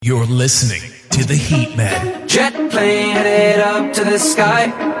You're listening to the Heat Man. Jet plane headed up to the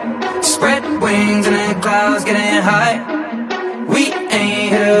sky. Spread wings and the clouds getting high. We ain't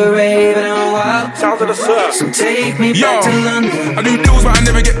hit a rave in a while. Sounds of the surf. So take me back to London. I do deals but I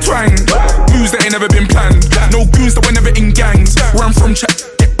never get twanged. Moves that ain't never been planned. No goons that were never in gangs. Where I'm from, check.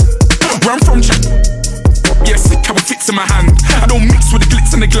 Where I'm from, check. Yes, sick how it fits in my hand. I don't mix with the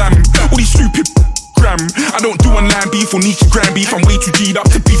glitz and the glam. All these stupid I don't do online beef or Nietzsche gram beef. I'm way too G'd up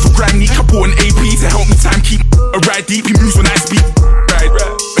to beef for gram neat. I bought an AP to help me time keep a ride deep. He moves when I speak. Right,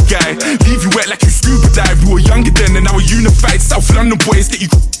 a guy leave you wet like a scuba dive. We were younger then and now we're unified. South London boys get you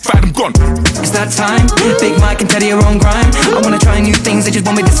fight, I'm gone. It's that time, Big Mike and Teddy are on grind. I wanna try new things, they just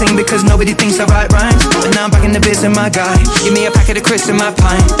want me to sing because nobody thinks I write rhymes. But now I'm back in the biz and my guy give me a packet of crisps and my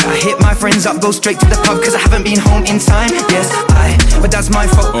pint. I hit my friends up, go straight to the pub cause I haven't been home in time. Yes, but that's my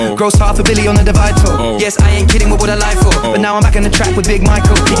fault. Gross $500 million on the divide toll. Yes, I ain't kidding, what would I lie for? But now I'm back on the track with Big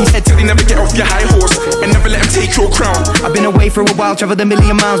Michael. He said till you never get off your high horse and never let him take your crown. I've been away for a while, traveled a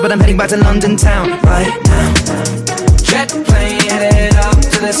million miles, but I'm heading back to London town right now. Jet plane headed up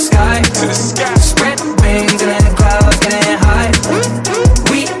to the sky. Spread wings and the clouds getting high.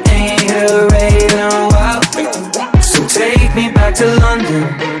 We ain't hit a rave in a while. So take me back to London.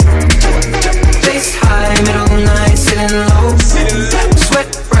 Face high, middle night, sitting low. Sweat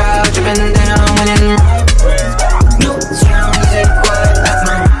brow, dripping down when in New town, music quiet at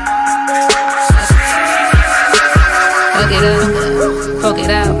my. Fuck it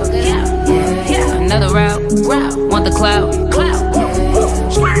out. Another route. Want the clout.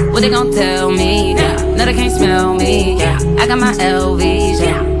 What they gon' tell me? No, they can't smell me. I got my LVs.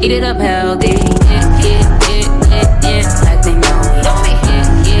 Eat it up healthy. Like they know me. They can't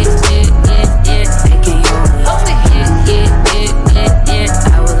hold me.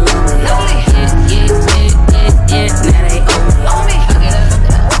 I was lonely. Now they own me.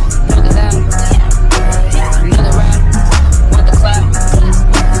 Fuck it out. Another route. Want the clout.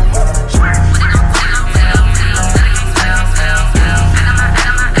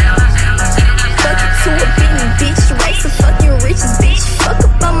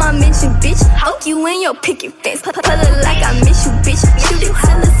 Bitch, hawk you in your picket fence. Pull it like I miss you, bitch. Shoot it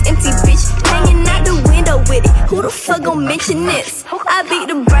till it's empty, bitch. Hanging out the window with it. Who the fuck gon' mention this? I beat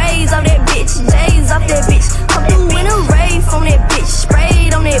the braids off that bitch, J's off that bitch. Come through in a rave on that bitch,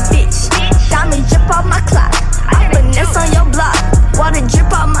 sprayed on that bitch. Diamond drip off my clock. I finesse on your block. Water drip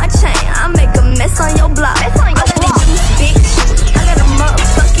off my chain. I make a mess on your block. I got the juice, bitch. I got a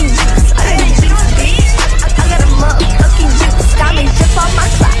motherfucking juice. I got the juice, bitch. I got a motherfucking juice. Diamond drip off my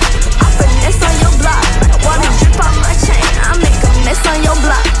clock. Finesse on your block, water drip on my chain. I make a mess on your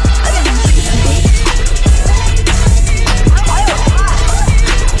block. I got the juice, bitch.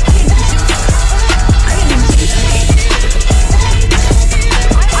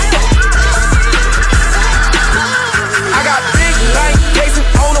 I got big bank cases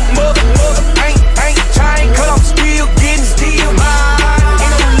on a mother ain't chain, cause I'm still getting mine. Ain't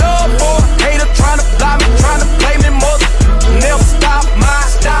no love for a hater tryna fly me, tryna play me, mother. Never stop my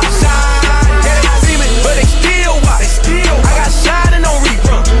stop shine. But they still watch. I got shining on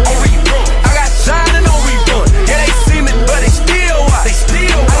rerun. I got shining on rerun. Yeah, they see me, but they still watch.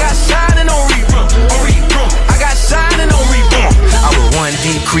 I got shining on rerun. I got shining on rerun. I was one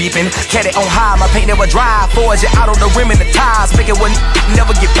deep creeping, cat it on high. My paint never dry. Forge it out on the rim and the ties. Make it one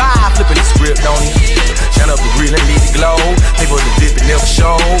never get by. Flipping the script on it. Shut up the grill and leave it glow. Paper the dip and never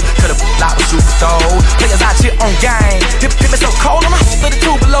show. Cut up like a super stove. Players out here on game. Dip me so cold on my split it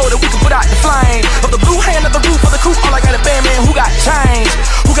two below that we can put out the flame. Of the blue hand of the roof of the coupe. All I got a band man who got change.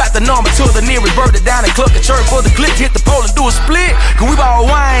 Who got the number to the nearest bird it down and cluck a church for the clip. Hit the pole and do a split. Cause we ball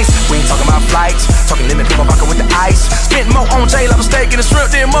wines. We ain't talking about flights. Talking limit fill my pocket with the ice. Spent more on jail, I'm steak and the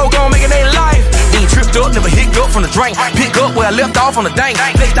shrimp. Then more gon' make it their life. We ain't tripped up, never hit up from the drink. Pick up where I left off on the dank.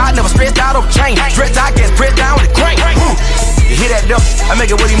 Flaked out, never stretched out over chain. Stretched out, get spread down with the crank. You hear that duck? I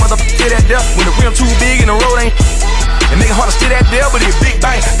make it what these motherfuckers hear that duck. When the rim too big and the road ain't. It make it hard to steer that there, but it's big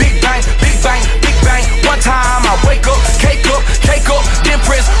bang, big bang, big bang, big bang. One time I wake up, cake up, then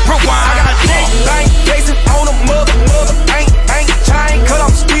press rewind. I got a big bang, facing on a mother, ain't chain, cause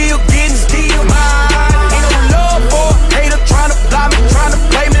I'm still getting mine. Ain't no love for a hater tryna fly me, tryna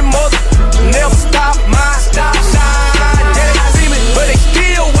play me, mother. Never stop my stop shine. Yeah, they see me, but they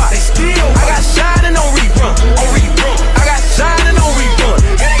still watch. I got shining on rerun. I got shining on rerun.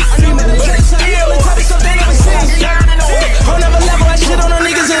 Yeah, they see me, but they still watch. Shining on rerun. On another level, I shit on them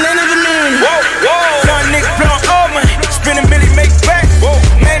niggas and they never mean. Young nigga blowing old money, spend a million, make it back.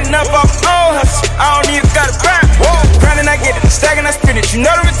 Made enough off old hustle, I don't even got a rap. Grinding, I get it, stacking, I spin it. You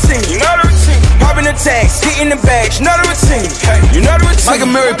know the routine. Popping the tags, hitting the bags. You know the routine. You know the routine. Mike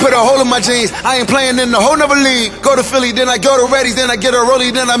and Mary put a hole in my jeans. I ain't playing in the whole nother league. Go to Philly, then I go to Reddy's, then I get a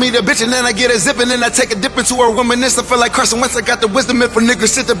rollie, then I meet a bitch, and then I get a zip, and then I take a dip into her reminisce. I feel like Carson Wentz, I got the wisdom. If a nigga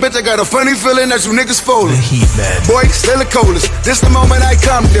shit the bitch, I got a funny feeling that you niggas folding. The Heat Man. Boy, still the coldest. This the moment I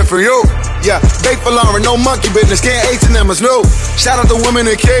come different, yo. Yeah, bait for Lauren, no monkey business, can't H&M, no. Shout out to women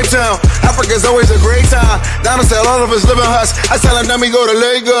in Cape Town. Africa's always a great time. Donald said all of us live in huts. I tell them, let me go to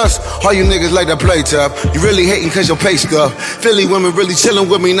Lagos. All you niggas like to play tough. You really hating cause your pay scuff. Philly women really chilling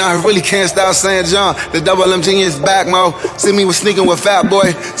with me now. I really can't stop saying John. The double M genius back, mo. See me with sneaking with Fat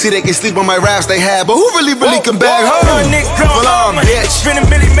Boy. See they can sleep on my raps they had. But who really can bag home? Full on, bitch. Spinning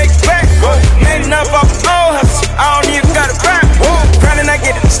Billy, make it back. Man up off the old hustle. I don't even got a rap. Grinding, I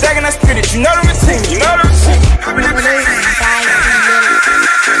get it. Stacking, I spit it. You know the routine. You know the routine.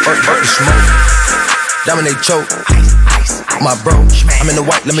 Burp smoke, dominate choke. My bro, I'm in the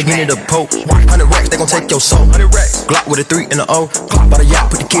white, let me get it a poke. 100 racks, they gon' take your soul. Glock with a 3 and a O. Bought a yacht,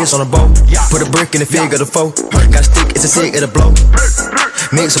 put the kids on a boat. Put a brick in the fig of the foe. Got a stick, it's a cig, it'll blow.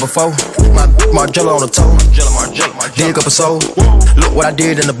 Mix up a foe. My Margiela on the toe. Dig up a soul. Look what I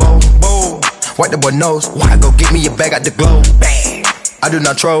did in the bowl. Wipe the boy nose. I go get me a bag out the globe. I do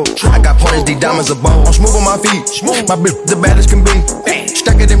not troll. I got pointers, these diamonds are bold. I'm smooth on my feet. My bitch the baddest can be.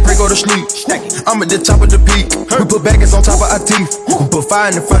 Stack it and pray, go to sleep. I'm at the top of the peak. We put baggage on top of our teeth. We put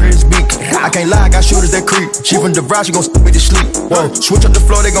fire in the front of his beak. I can't lie, I got shooters that creep. She from the ride, she gon' me to sleep. Whoa, switch up the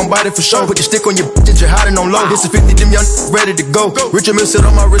floor, they gon' bite it for sure. Put your stick on your bitch, you're hiding on low. This is 50, them young ready to go. Richard Mill sit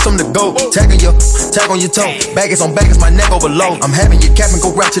on my wrist, I'm the GOAT. Tag on your toe. Baggage on baggage, my neck overload. I'm having your cap and go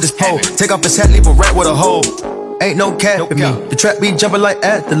right to this pole. Take off his hat, leave a rat with a hole. Ain't no cap in me. The trap be jumping like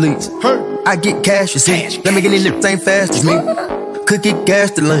athletes. I get cash, you see. Let me get these lips ain't fast as me. Could get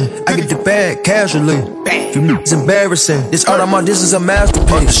gasoline. I get the bag casually. It's embarrassing. This art I'm on, this is a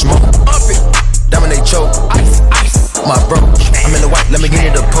masterpiece. Up the smoke, dominate choke. My bro, I'm in the white, let me get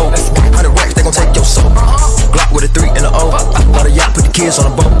it a poke. 100 racks, they gon' take your soul. Glock with a 3 and a O. Bought a yacht, put the kids on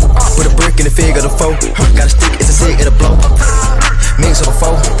a boat. Put a brick in the fig of the foe. Got a stick, it's a cig, it'll blow. Mix up a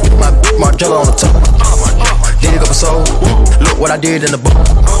foe. My Margiela on the top. Dig up a soul. Look what I did in the book.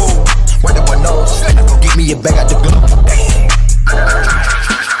 Wipe the boy nose. Go get me a bag out the glove.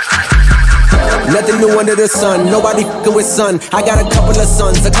 Nothing new under the sun, nobody fucking with son. I got a couple of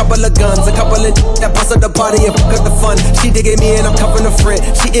sons, a couple of guns, a couple of that pass at the party and fuck up the fun. She digging me and I'm cuffing a friend.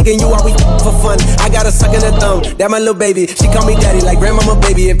 She igging you while we for fun. I got a suck in the thumb, that my little baby. She call me daddy like grandmama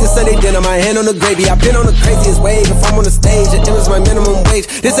baby. If this Sunday dinner, my hand on the gravy. I've been on the craziest wave. If I'm on the stage, it was my minimum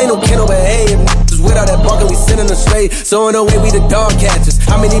wage. This ain't no kennel, but hey, if is without that barking, we sending them straight. So in a way, we the dog catchers.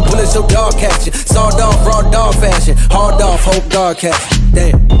 How many bullets your dog catch you? Sawed off, raw dog fashion. Hard off, hope dog catch you.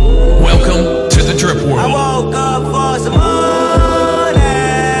 Damn. Welcome to the Drip World. I woke up for some money.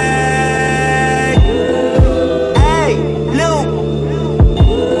 Hey,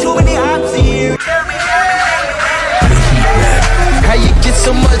 Luke. Too many ops here. How you get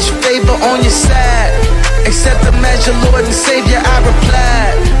so much favor on your side? Accept them as your Lord and Savior, I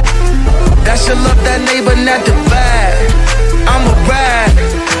replied. That's your love, that neighbor, not divide. I'm a ride,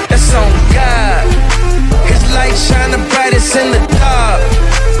 that's on God. His light shine the brightest in the dark.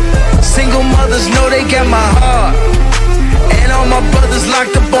 Single mothers know they got my heart. And all my brothers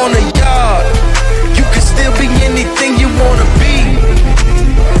locked up on the yard. You can still be anything you wanna be.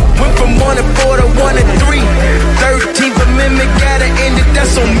 Went from 1 and 4 to 1 and 3. 13th Amendment gotta end it,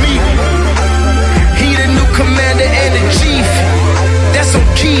 that's on me. He the new commander and the chief. That's on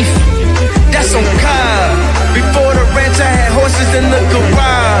Keith, that's on Cobb. Before the ranch I had horses in the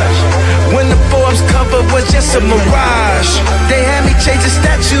garage. When the Forbes cover was just a mirage. They had me chasing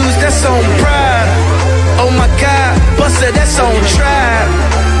statues, that's on pride. Oh my God, Buster, that's on tribe.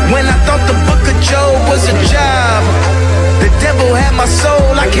 When I thought the book of Job was a job. The devil had my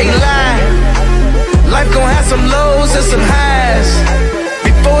soul, I can't lie. Life gon' have some lows and some highs.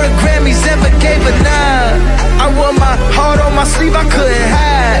 Before the Grammys ever gave a nod, I wore my heart on my sleeve, I couldn't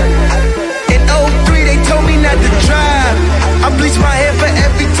hide. In 03 they told me not to drive. I bleached my hair for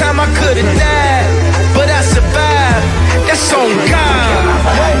every time I could've died. But I survived, that's on God.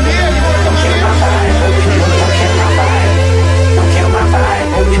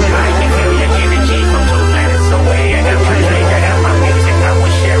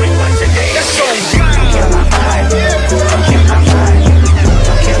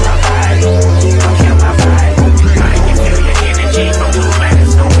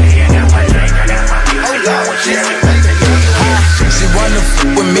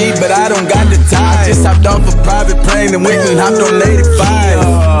 with me, but I don't got the time. Just hopped off a private plane and went and hopped on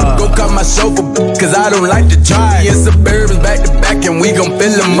 85. Go cut my chauffeur, cause I don't like to drive. In Suburbans back to back, and we gon'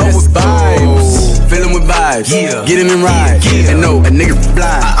 fill them up with vibes. Fill them with vibes, get in and ride. And no, a nigga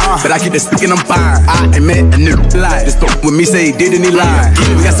blind, but I keep the stick and I'm fine. I ain't met a nigga fly. Just fuck with me, say he did and he lied.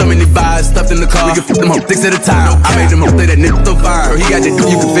 We got so many vibes stuffed in the car. We can flip them up 6 at a time. I made them up, say that nigga so fine. Girl, he got the do,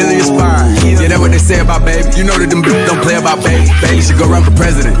 you can feel in your spine. Yeah, that's what they say about baby. You know that them bitches don't play about baby. Baby should go run for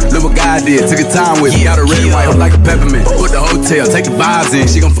president. Look what God did, took his time with. Got a red and white like a peppermint. Put the hotel, take the vibes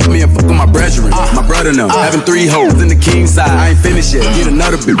in. She gon' fuck me and fuck with my brethren. My brother know. Having 3 hoes in the king side. I ain't finished yet. Get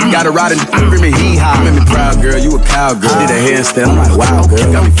another bitch. Got a ride in the screaming hee haw. You made me proud, girl. You a cowgirl. Did a handstand. I'm like, wow,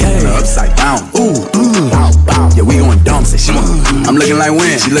 girl. Got me kicking her upside down. Ooh, bow, bow. Yeah, we going dumb. Say she want. I'm looking like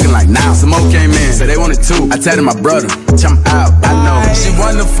when? She looking like now. Some more came in. Say they wanted 2. I tell my brother. I'm out. I know. She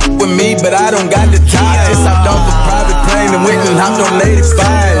wanna fuck with me, but I don't got the time. Just hopped off a private plane and went and hopped on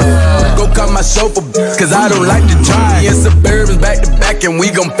 85. Go cut my chauffeur, cause I don't like to drive. In Suburbans back to back, and we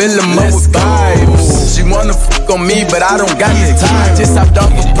gon' fill them up with vibes. She wanna fuck on me, but I don't got the time. Just hopped off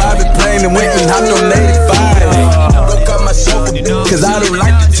a private plane and went and hopped on 85. Go cut my chauffeur, cause I don't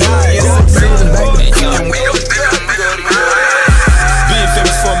like to drive. In Suburbans back to back, and we gon' fill them up with vibes. Being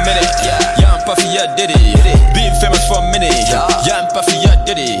famous for a minute, yeah, I'm Puffy, yeah, did it. Being famous for a minute, yeah, I'm Puffy, yeah,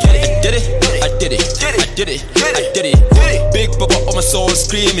 did it. I did it, I did it, I did it, I did it. Big Papa on my soul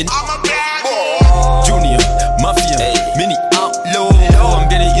screaming. Junior, Mafia, Mini Outlaw. I'm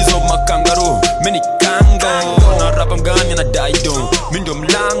Benny is of my kangaroo. Mini Kango. Na rap I'm gone and I die down. Mindum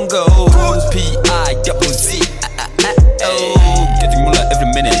Lango. P-I-double-Z. Getting more every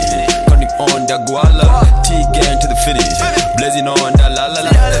minute. Counting on the guala. T-gang to the finish. Blazing on the la la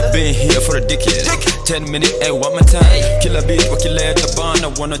la. Been here for a decade. 10 minutes, hey, one more time. Kila beat, wakileta bana.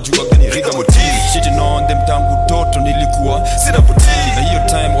 Wanajua gani riga motivi. Shitting on them tangu toto nilikuwa sina potili. Na hiyo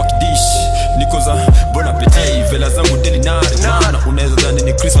time wakidish nikoza bon appetit. Vela zangu deli nare mana. Unaweza dhani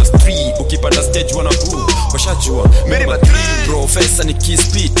ni Christmas tree. Ukipanda stage wana washajua mimi matri. Professor ni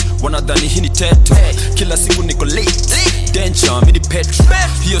kiss beat. Wanadhani hii ni teto. Kila siku niko late. Danger, mini petro.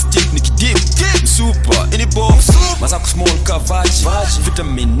 Hiyo stick nikidip. Super, ini box. Masako small kavachi.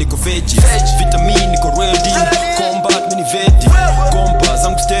 Vitamin niko veggies. Vitamin niko ready. Combat mini vedi. Kompa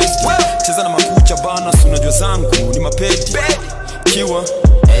zangu stage. Cheza na makucha bana. Unajua zangu ni mapedi. Kiwa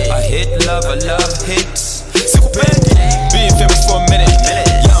I hate love, I love hate. Sikupendi. Being famous for a minute.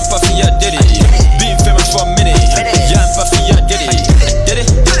 Yeah, I'm Puffy, yeah, did it. Being famous for a minute. Yeah, I'm Puffy, yeah, did it. I did it,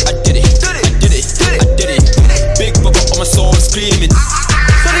 I did it, I did it, I did it. Big Papa on my soul screaming.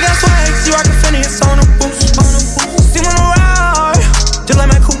 So they got swag, see I can finish on the boost. See when I ride, just like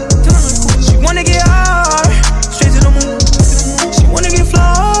my coupe. She wanna get hard, straight to the moon. She wanna get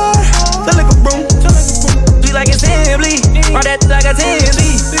flawed, feel like a broom. Be like it's Emily, ride that like a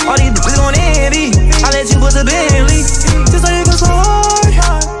Timby. All these bitches gon' envy. I let you put the Bentley, just so you can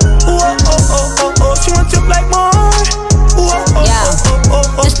slide. Ooh, oh, oh, oh, oh, oh. She want trip like mine. Ooh, oh, oh, oh,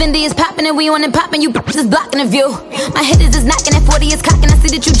 oh, oh. The Fendi is poppin' and we on and poppin'. You bitches is blocking the view. My hitters is knocking at 40 is cocking. I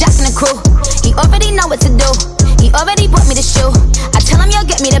see that you jacking the crew. He already know what to do. He already bought me the shoe. I tell him you'll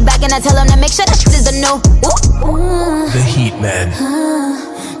get me the bag and I tell him to make sure that shit is the new. The Heat Man.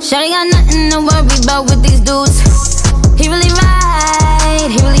 Shawty got nothing to worry about with these dudes. He really ride,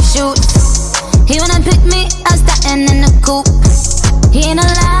 he really shoots. He wanna pick me up, starting in the coupe. He ain't a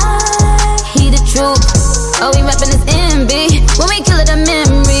lie, he the truth. Oh, we rapping his envy. When we kill it a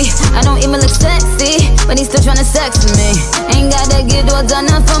memory. I don't even look sexy, but he's still tryna sex me. Ain't gotta get all done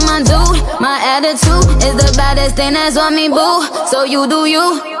up for my dude. My attitude is the baddest thing that's on me, boo. So you do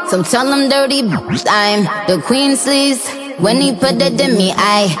you. So tell him dirty, I'm the queen sleaze. When he put that in me,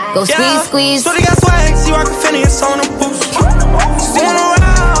 I go squeeze, squeeze. So they got swag, see I can finish on the boost. See when I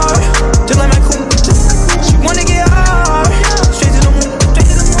ride, just like my coupe. She wanna get hard, straight to the moon.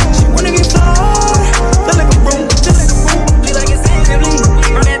 She wanna get flawed, feel like a broom. Be like it's Emily,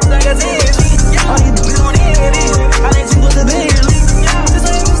 run that like a Timby. All these bitches gon' envy. I let you put the Bentley, just so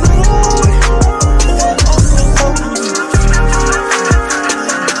you can slide.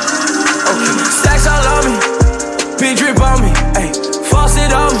 Okay, stacks all on me, big drip on me, ayy,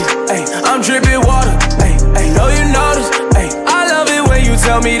 faucet on me, ayy, I'm dripping water, ayy, ayy, know you notice, ayy, I love it when you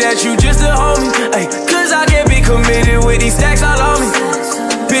tell me that you just a homie, ayy, cause I can't be committed with these stacks all on me,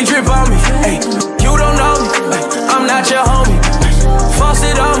 big drip on me, ayy, you don't know me, ayy, I'm not your homie, ayy,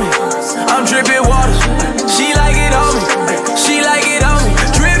 faucet on me, I'm dripping water, she like it on me, ayy, she like it on me,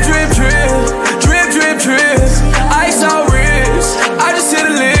 drip, drip, drip, drip, drip, drip, ice on wrist, I just hit a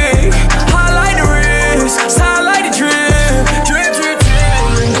lick, highlight the wrist, sound like the drip, drip, drip,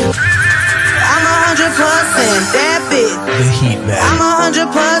 drip. I'm 100% that bitch. The Heat Man. I'm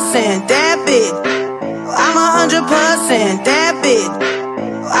 100% 100% that bitch. I'm 100% that bitch.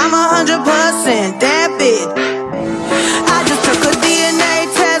 I'm 100% that bitch. I just took a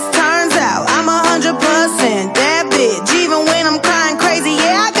DNA test, turns out I'm 100% that bitch. Even when I'm crying crazy,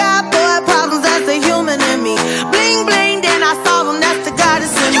 yeah, I got boy problems, that's the human in me. Bling bling, then I solve them, that's the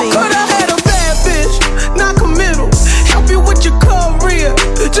goddess in me. You could've had a bad bitch, not committal. Help you with your career,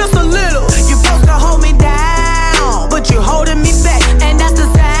 just a little. You supposed to hold me down, but you holding me back, and that's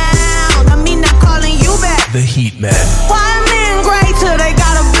the sound of me not calling you back. The Heat Man. Why men great till they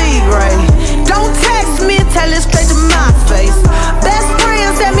gotta be great? Don't text me, tell it straight to my face. Best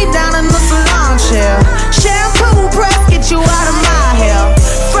friend set me down in the salon chair. Shampoo press, get you out of my hair.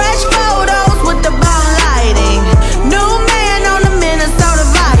 Fresh photos with the bomb lighting. New man on the Minnesota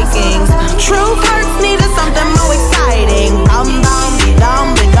Vikings. True hurts needed something more exciting. Dum dum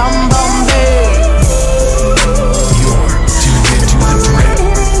dum dum dum big. You're tuned into the drip.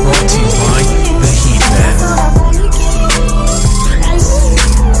 Brought to you by The Heat Man.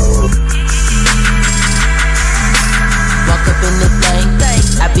 Walk up in the thing,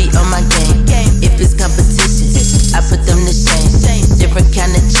 I be on my game. If it's competition, I put them to shame. Different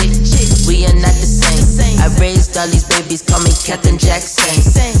kind of chick, we are not the same. I raised all these babies, call me Captain Jackson.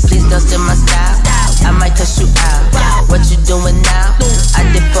 Please don't steal my style, I might cuss you out. What you doing now? I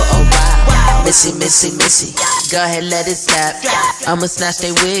did for a while. Missy, missy, missy, go ahead, let it snap. I'ma snatch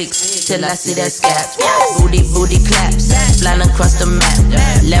they wigs till I see that scap. Booty, booty claps, flying across the map.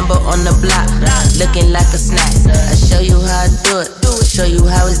 Lambo on the block, looking like a snack. I show you how I do it, show you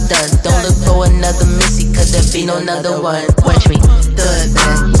how it's done. Don't look for another Missy, cause there be no another one. Watch me, do it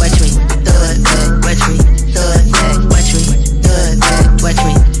back, watch me, do it back, watch me, do it back, watch me, do it back, watch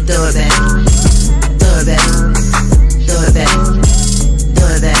me, do it back, do it back, do it back, do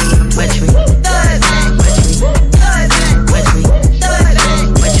it back, watch me, do it back, watch me, do it back,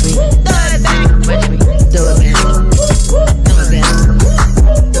 watch me, do it back, watch me, do it back, watch me, do it back,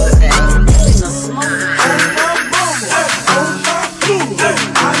 do it back, do it back.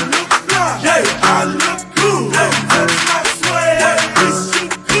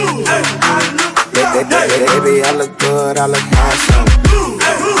 Baby, I look good, I look handsome.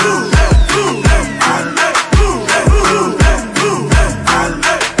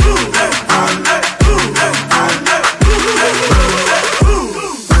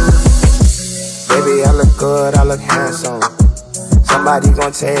 Baby, I look good, I look handsome. Somebody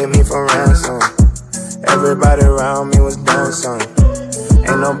gon' take me for ransom. Everybody around me was doing something.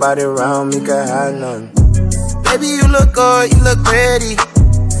 Ain't nobody around me could have none. Baby, you look good, you look pretty.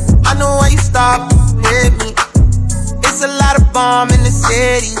 I know why you stopped with me. It's a lot of bomb in the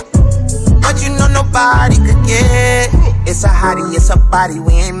city, but you know nobody could get. It's a hottie, it's a body,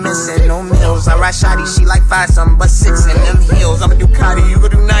 we ain't missing no meals. I ride shotty, she like 5 something but 6 in them heels. I'ma do Ducati, you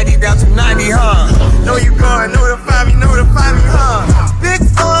gon' do 90 down to 90, huh? Know you going, know to find me, huh? Big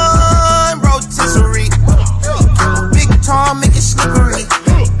fun, rotisserie. Big tall, make it slippery.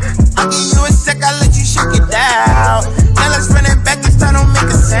 I'll give you a sec, I'll let you shake it down. Now let's run it back, this time don't make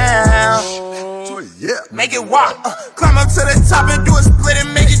a sound. Make it walk, climb up to the top and do a split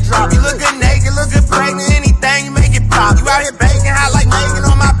and make it drop. You look good naked, look good pregnant, anything you make it pop. You out here baking hot like Megan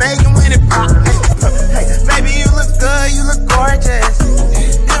on my bacon when it pop. Hey, baby, you look good, you look gorgeous.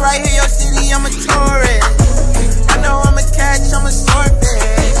 This right here, your city, I'm a tourist. I know I'm a catch, I'm a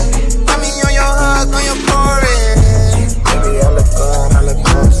swordfish. Put me on your hug, on your chorus. Baby, I look good, I look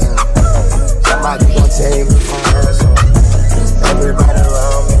handsome. Somebody gon' take me for ransom. Everybody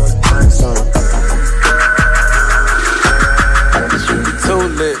around me was doing something. Too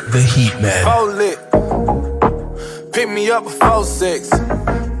lit, The Heat Man. 4 lit. Pick me up before 6.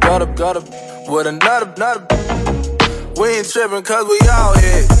 Got up with another. We ain't trippin' cause we all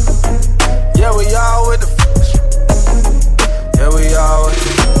here. Yeah, we all with the yeah, we all with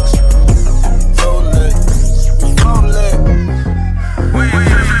the too lit, 4 lit.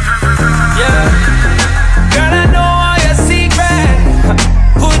 Yeah. Girl, I know all your secrets.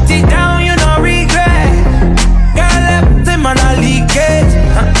 Put it down, you no regret. Girl, left him on a leakage.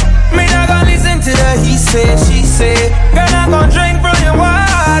 Me not gon' listen to the he said, she said. Girl, I gon' drink from your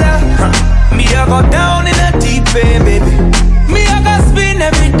water. Me I go down in the deep end, baby. Me I go spend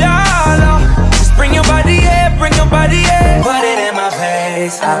every dollar. Just bring your body here, bring your body here. Put it in my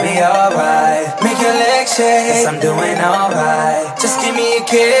face, I'll be alright. Make your legs shake, 'cause I'm doing alright. Just give me a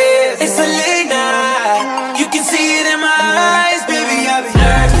kiss, it's a late night. You can see it in my eyes, baby, I'll be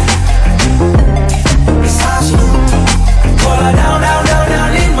lurking. It's how she pull her down, down, down,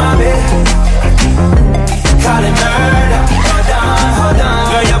 down in my bed. Call it murder. Hold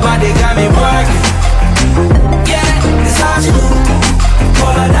on, girl, your body got me working. Yeah, it's how she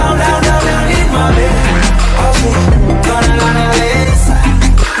pull her down.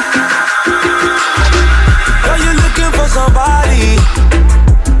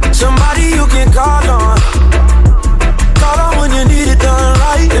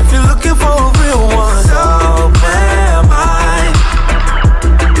 if you're looking for a real one. So am I.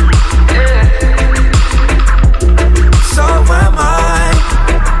 So am I.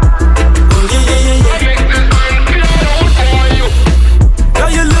 Oh yeah. Girl,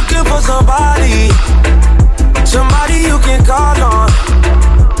 you're looking for somebody you can call on.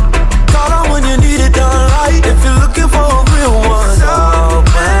 Call on when you need it done right. If you're looking for a real one. So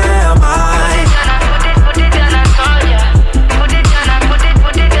am I.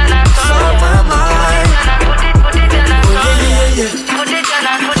 So am I. Oh yeah.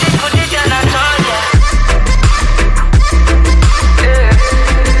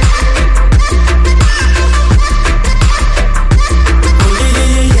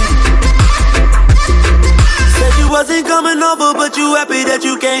 Wasn't coming over, but you happy that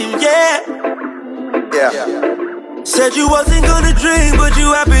you came, yeah. Said you wasn't gonna drink, but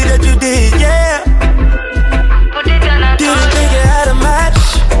you happy that you did, yeah. Didn't think it had a match,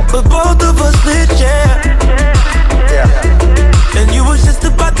 but both of us did, yeah. And you was just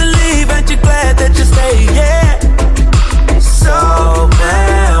about to leave, ain't you glad that you stayed, yeah. So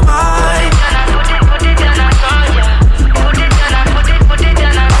am I.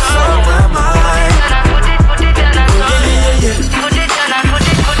 So am I.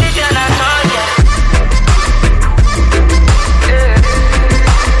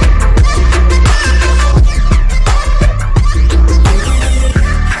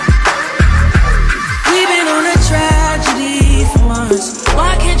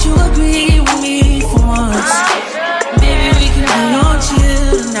 Why can't you agree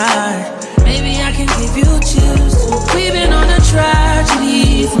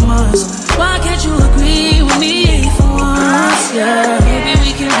with me for once? Yeah, maybe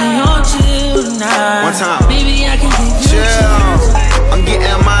we can be on chill tonight. One time. Maybe I can give you chills. I'm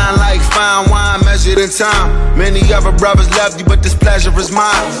getting mine like fine wine measured in time. Many other brothers love you, but this pleasure is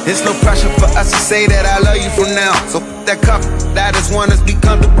mine. It's no pressure for us to say that I love you from now. So that cup, that is one that's be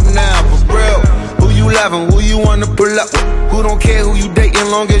comfortable now. For real, who you loving, who you wanna pull up with? Who don't care who you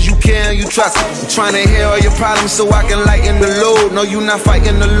dating, long as you care and you trust me. I'm trying to hear all your problems so I can lighten the load. No, you not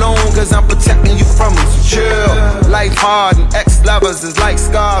fighting alone, cause I'm protecting you from them. So chill. Life hard and ex-lovers is like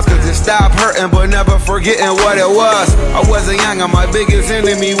scars, cause it stopped hurting but never forgetting what it was. I wasn't young and my biggest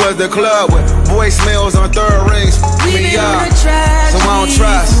enemy was the club with voicemails on third rings. Me up, so I don't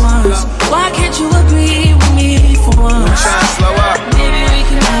trust. Why can't you agree with me for once? I'm trying to slow up. Maybe we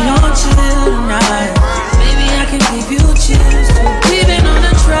can be on chill tonight. Maybe I can give you chills. We've been on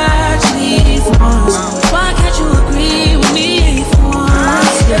a tragedy for once. Why can't you agree with me for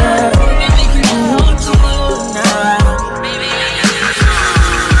once? Yeah, maybe we can be on chill tonight.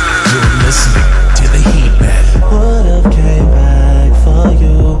 You're listening to the Heat Man. Would've came back for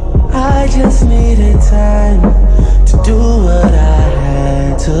you. I just needed time to do what I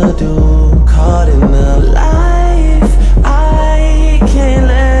had to do. Caught in the life, I can't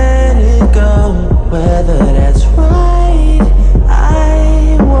let it go. Whether that's right,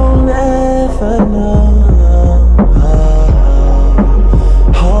 I won't ever know.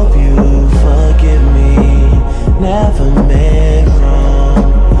 Hope you forgive me, never meant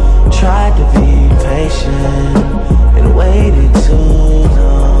wrong. Tried to be patient and waited too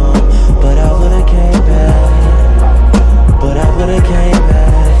long. But I would've came back. But I would've came back.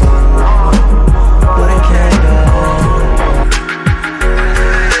 Would've came back.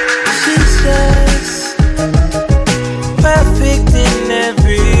 She's just perfect in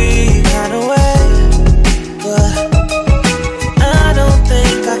every kind of way, but I don't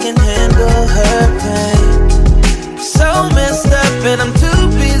think I can handle her pain. So messed up and I'm too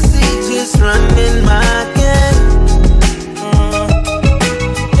busy just running my game.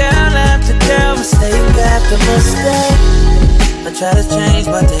 Girl after girl, mistake after mistake. I try to change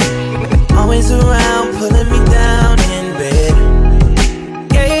my day, always around pulling me down in bed.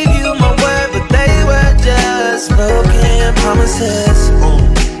 Gave you my word, but they were just broken promises.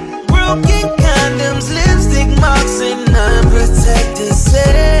 Broken condoms, lipstick marks, and unprotected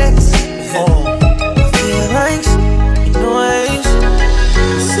sex. I feel like, you know I ain't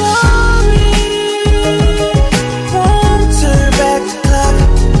sorry. Won't turn back the clock.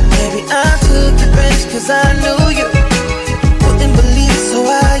 Maybe I took revenge cause I knew you wouldn't believe, so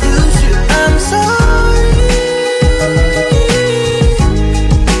I used you. I'm sorry.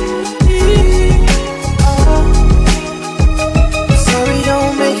 Sorry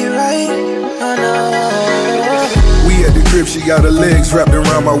don't make it right. Oh no. We at the crib, she got her legs wrapped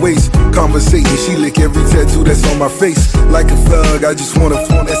around my waist. Conversating, she lick every tattoo that's on my face. Like a thug, I just wanna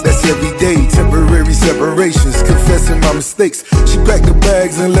phone, that's every day. Temporary separations, confessing my mistakes. She packed the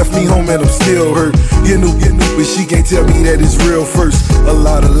bags and left me home and I'm still hurt. You knew, but she can't tell me that it's real first. A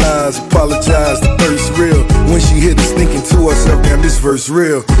lot of lies lies, apologize, the thirst real. When she hit us thinking to herself, damn, this verse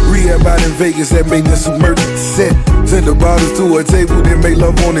real. Rehab out in Vegas that made this emergency set. Send the bottles to her table, then make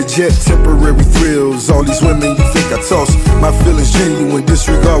love on a jet. Temporary thrills, all these women you think I toss. My feelings genuine,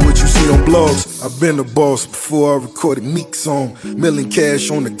 disregard what you see on blogs. I've been a boss before I recorded Meek song. Million cash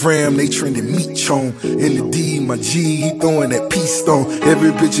on the gram, they trending Meek chon. In the D, my G, he throwing that peace stone.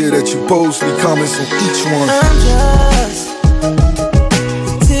 Every picture that you post, me comments on each one. I'm just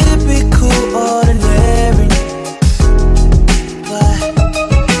typical ordinary, but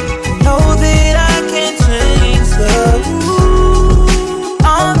I know that I can change the rules.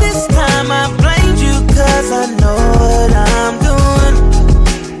 All this time I blamed you cause I know what I'm doing.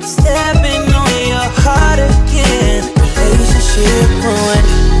 Stepping on your heart again, relationship ruined.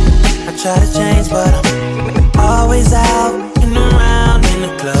 I try to change but I'm always out and around in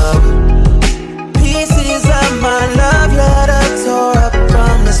the club. Pieces of my love letter tore up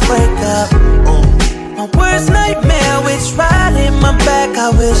from this breakup. My worst nightmare, which right in my back, I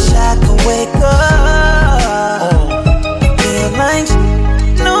wish I could wake up. Feelings,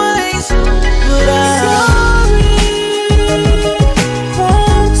 noise, but I'm sorry.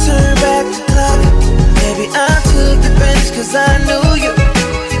 Won't turn back the clock. Maybe I took the bench cause I knew you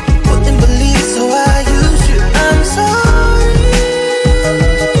wouldn't believe, so I used you. I'm sorry.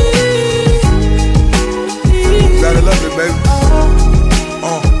 Gotta love it, baby.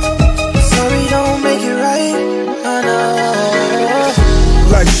 Sorry don't make it right, I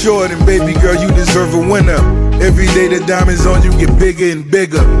know. Life's short and baby girl, you deserve a winner. Every day the diamonds on you get bigger and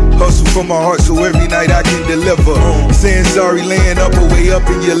bigger. Hustle from my heart so every night I can deliver. Saying sorry, laying up or way up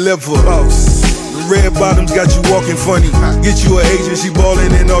in your liver. The red bottoms got you walking funny. Get you an agent, she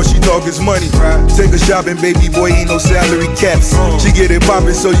ballin' and all she talk is money. Take her shopping, baby boy, ain't no salary caps. She get it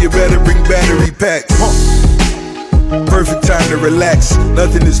poppin', so you better bring battery packs. Perfect time to relax.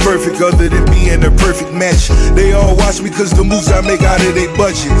 Nothing is perfect other than being a perfect match. They all watch me cause the moves I make out of their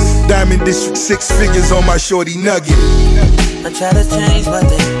budget. Diamond District 6 figures on my shorty nugget. I try to change but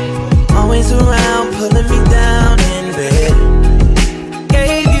they always around, pulling me down in bed.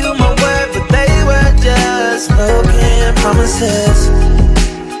 Gave you my word but they were just broken promises.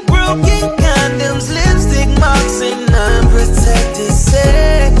 Broken condoms, lipstick marks and unprotected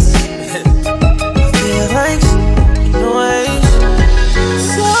sex. Feelings, noise.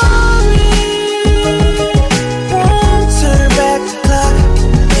 Sorry, won't turn back the clock.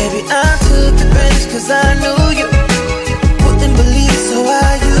 Maybe I took the bench cause I knew you wouldn't believe, so I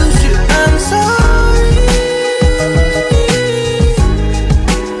used you. I'm sorry.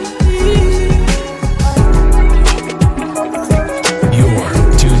 You're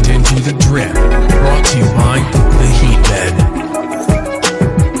tuned into The Drip, brought to you by The Heat Bed.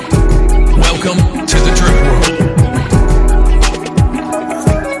 Welcome to the Drip World.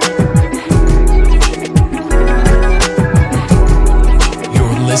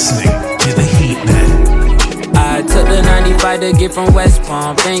 You're listening to The Heat Bed. I took the 95 to get from West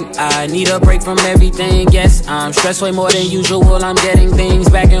Palm. Think I need a break from everything. Yes, I'm stressed way more than usual. I'm getting things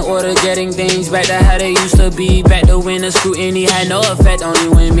back in order, getting things back to how they used to be. Back to when the scrutiny had no effect on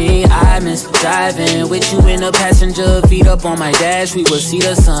you and me. I miss driving with you in the passenger, feet up on my dash. We would see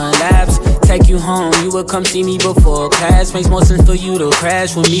the sun lapse, take you home. You would come see me before class. Makes more sense for you to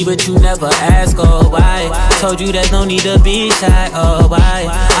crash with me, but you never ask, oh why. Told you there's no need to be shy, oh why.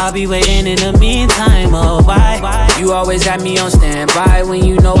 I'll be waiting in the meantime, oh why. You always got me on standby when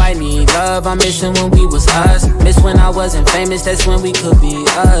you know I need love. I'm missing when we was us. Miss when I wasn't famous, that's when we could be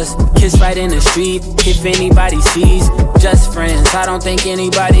us. Kiss right in the street, if anybody sees. Just friends, I don't think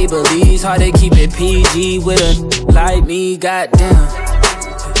anybody believes. Hard to keep it PG with a like me, goddamn.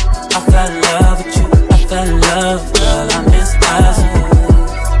 I fell in love with you, I fell in love, girl, I miss us.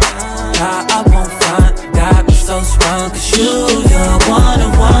 God, I won't front, got me so strong, cause you're one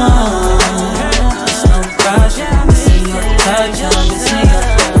and one. It's no rush, missing your touch, missing your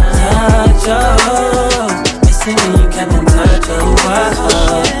touch, oh. Missing when you kept in touch, oh,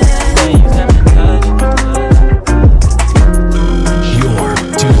 when you kept in touch. You're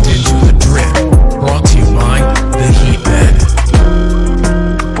tuned into The Drip, brought to you by The Heat Bed.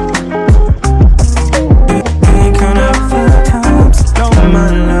 Ain't count out 4 times, no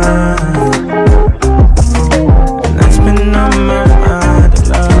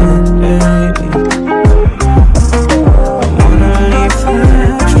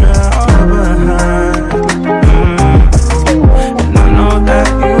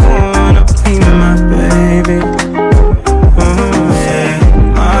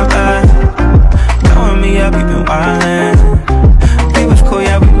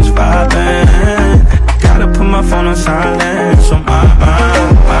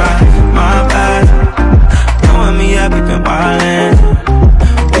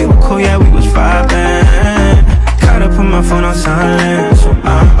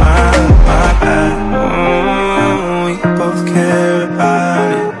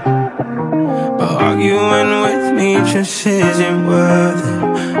just isn't worth it.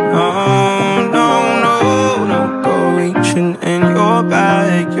 No, no, no, don't go reaching in your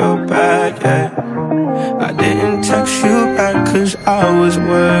bag, yeah. I didn't text you back cause I was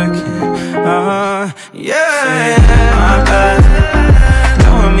working. Yeah, my bad.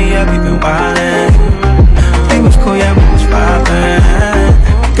 Knowing me up, you been wildin'. We was cool, yeah, we was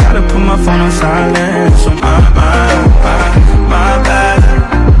vibin'. Gotta put my phone on silent. So my bad.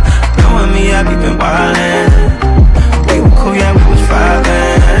 Knowing me up, you been wildin'. We were cool, yeah, we was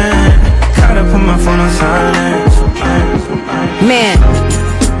vibin'. Gotta put my phone on silent. Man,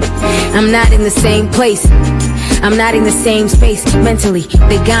 I'm not in the same place. I'm not in the same space. Mentally,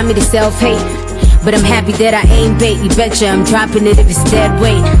 they got me to self-hate. But I'm happy that I ain't bait. You betcha I'm dropping it if it's dead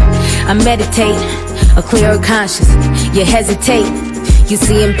weight. I meditate, a clearer conscience. You hesitate, you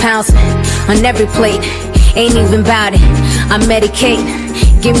see him pouncing on every plate. Ain't even bout it, I medicate.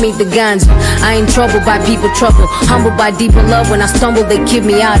 Give me the guns. I ain't troubled by people trouble. Humbled by deeper love. When I stumble, they keep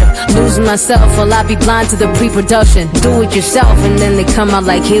me out of losing myself. Or I'll be blind to the pre-production. Do it yourself, and then they come out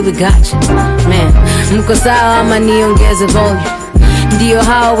like, here we got you. Man, mko sawa ama niongeze volume. Ndio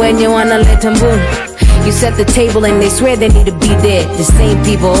hao wenye wanaleta mbuni. You set the table and they swear they need to be there. The same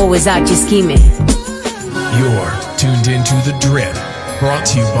people always out just scheming. You're tuned into The Drip, brought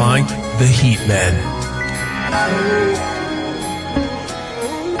to you by The Heat Men.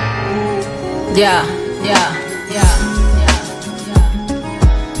 Yeah.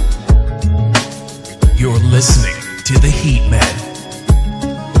 You're listening to The Heat Men.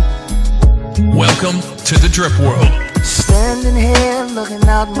 Welcome to the Drip World. Standing here looking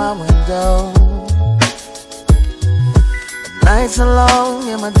out my window. The nights are long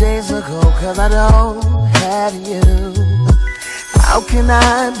and my days are cold, cause I don't have you. How can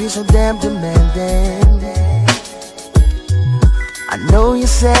I be so damn demanding? I know you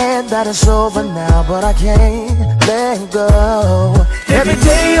said that it's over now, but I can't let go. Every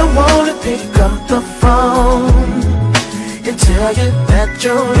day I wanna pick up the phone and tell you that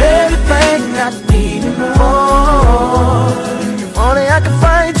you're everything I need and more. If only I could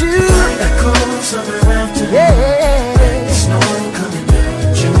find you. That cold summer afternoon. Yeah. It's snowing coming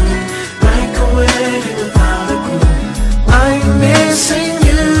down June. Like a wedding without a groom. I'm missing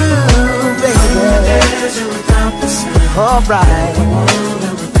you, baby. I'm the desert without the sun. Alright.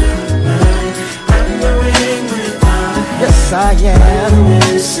 I'm the ring without a hand. Yes, I am. I'm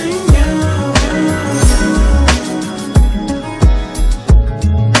missing you.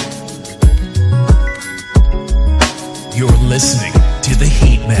 You're listening to The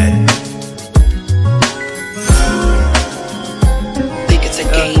Heat Men. Think it's a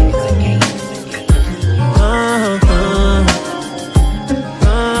game.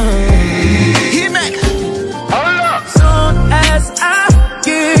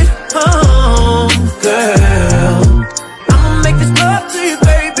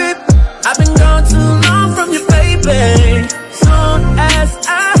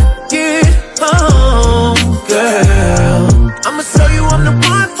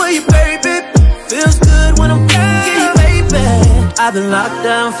 I've been locked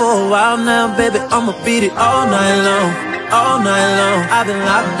down for a while now, baby, I'ma beat it all night long, all night long. I've been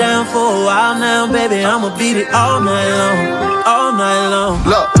locked down for a while now, baby, I'ma beat it all night long, all night long.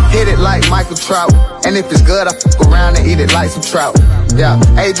 Look, hit it like Michael Trout, and if it's good, I fuck around and eat it like some trout. Yeah,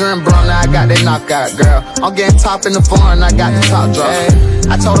 Adrian Brown, now I got that knockout, girl. I'm getting top in the foreign, I got the top drop.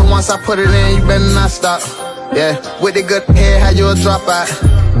 I told her once I put it in, you better not stop. Yeah, with the good head, how you a drop out?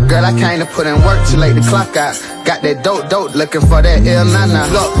 Girl, I came to put in work too late to clock out. Got that dope, looking for that ill nana.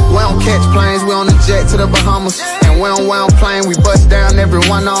 Look, we don't catch planes, we on the jet to the Bahamas. And we don't plane, we bust down every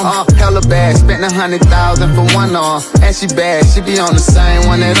one on. Hella bad, spent 100,000 for one on. And she bad, she be on the same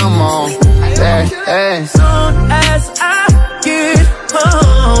one that I'm on. Hey, hey. Soon as I get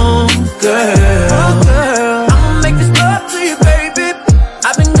home, girl, I'ma make this love to you, baby.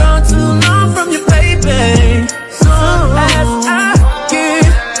 I've been gone too long from you, baby. Soon as I get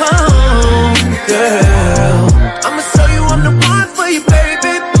home, girl, I'ma show you I'm the one for you,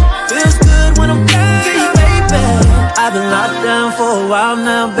 baby. Feels good when I'm back to you, baby. I've been locked down for a while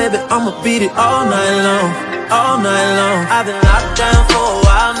now, baby. I'ma beat it all night long, all night long. I've been locked down for a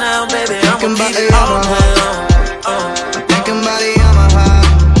while now, baby. I'ma beat it all night long. Thinking about it, I'm a high.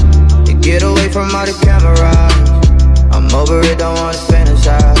 To get away from all the cameras. I'm over it, don't wanna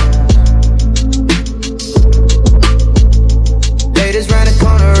fantasize. Latest round the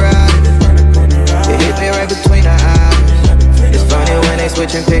corner ride. It hit me right between the eyes. It's funny when they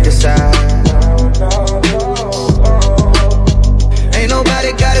switch and pick a side. Ain't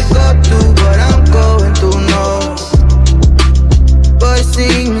nobody gotta go through what I'm going through, no. But it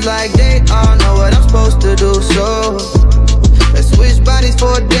seems like they all know what I'm supposed to do, so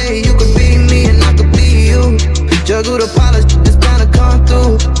the polish, it's bound to come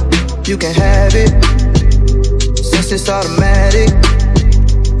through. You can have it, since it's automatic.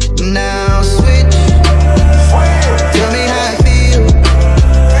 Now switch. Tell me how it feels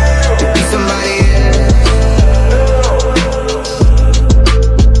to be somebody else.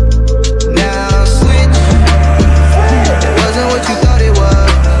 Now switch. It wasn't what you thought it was.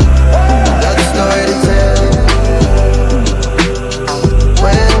 Another story to tell.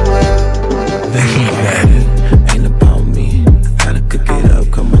 The Heat Man. Ain't about me, gotta cook it up,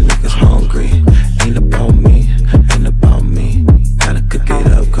 cause my niggas hungry. Ain't about me, gotta cook it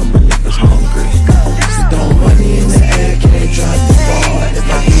up, cause my niggas hungry. Throw money in the air, can't drop the ball.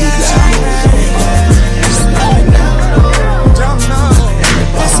 If I need that,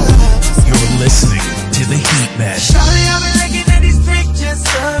 You're listening to The Heat Man. Shawty, I've been looking at these pictures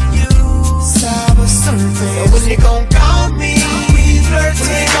of you. Cyber surfing. So when you gon' call me,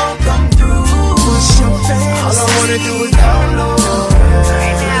 flirting gon' come through. What's your fantasy? All I wanna do is download.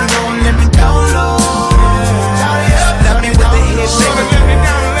 You gon' let me download. Let me with the hit, baby.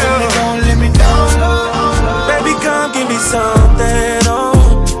 You gon' let me download. Baby, come give me something, oh.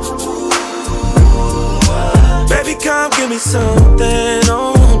 Baby, come give me something,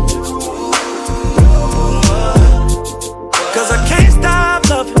 oh. Cause I can't stop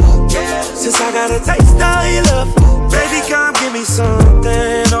loving, since I got a taste of your love. Baby, come give me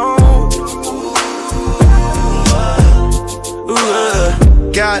something, oh.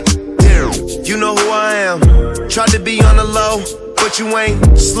 God damn, you know who I am. Tried to be on the low, but you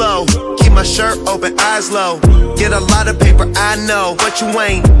ain't slow. Keep my shirt open, eyes low. Get a lot of paper, I know, but you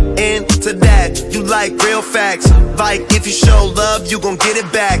ain't into that. You like real facts. Like if you show love, you gon' get it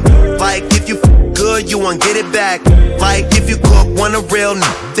back. Like if you good, you won't get it back. Like if you cook, want a real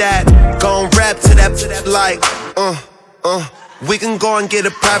that. Gon' rap to that like, we can go and get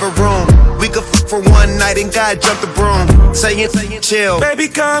a private room. We could for one night and God jump the broom. Saying chill. Baby,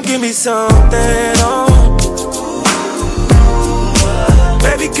 come give me something, oh.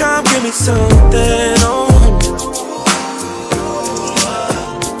 Baby, come give me something, oh.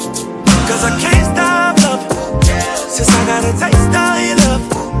 Cause I can't stop loving, since I got a taste of your love.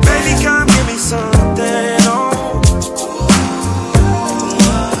 Baby, come give me something, oh.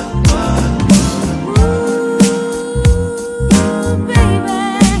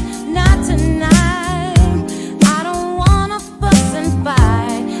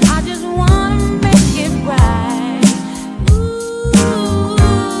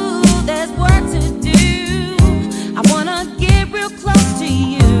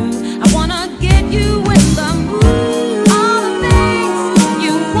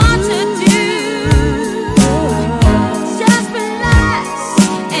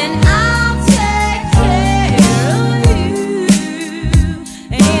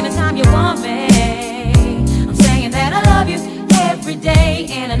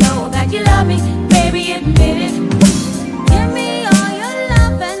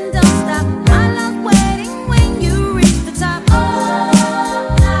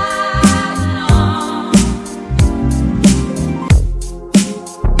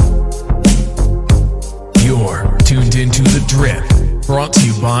 Brought to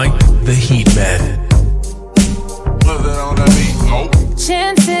you by The Heat Man.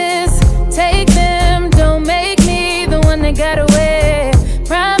 Chances, take them, don't make me the one that got away.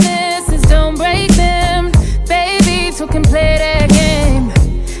 Promises, don't break them, baby, two can play that game.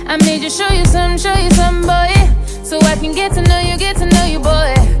 I made you show you some, boy, so I can get to know you,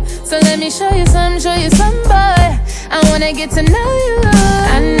 boy. So let me show you some, boy. I wanna get to know you.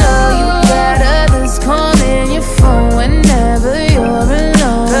 I know you got others calling your phone whenever you're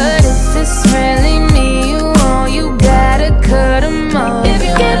alone, but if it's really me you want, you gotta cut them off. If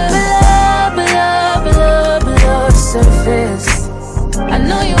you get below the surface, I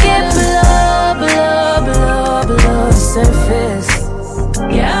know you get below the surface.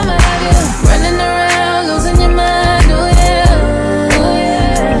 Yeah, I'ma have you running around, losing your mind, oh yeah.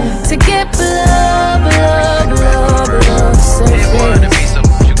 To get below the surface.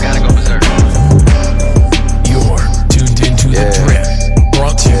 You're tuned into The Drip,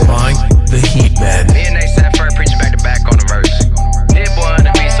 brought to you by The Heat Man. Me and they sat first, preaching back to back on the verse. Hit boy on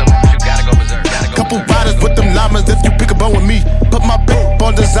the beat, so you gotta go berserk. Couple riders with them llamas if you pick a bone with me. Put my back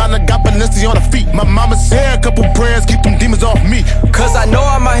on designer, got Balenci on the feet. My mama said a couple prayers, keep them demons off me. Cause I know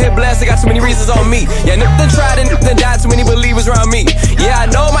I'm out here blessed, I got too many reasons on me. Yeah, nothing tried and nothing died, too many believers around me. Yeah, I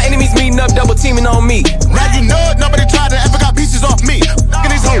know my enemies meeting up, double teaming on me. Now you know it, nobody tried to ever got pieces off me. Look at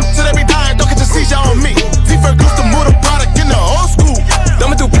these hoes, till they be dying, don't get your seizure on me. T-Ferg used to move the product in the old school.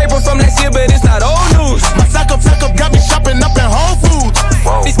 Thumbing through paper from last year, but it's not old news. My sack up got me shopping up in Whole Foods.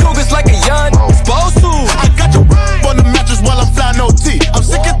 These cougars like a young, exposed to. I got your on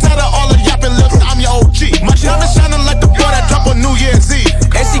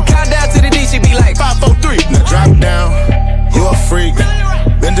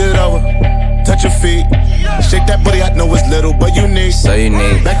so you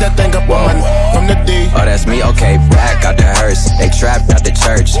need. Back that thing up on from the D. Oh, that's me, okay, back out the hearse. They trapped out the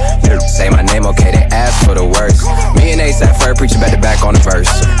church. Say my name, okay, they ask for the worst. Me and Ace at first, preaching back to back on the verse.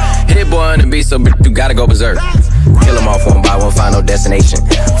 Hit it, boy, on the beat, so you gotta go berserk. Kill them off one by one, final destination.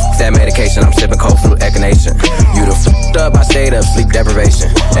 That medication, I'm sipping cold flu echinacea. You the f***ed up, I stayed up, sleep deprivation.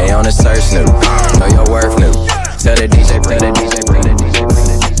 They on the search, new. Know your worth, new. Tell the DJ, bring the DJ, bring the DJ, bring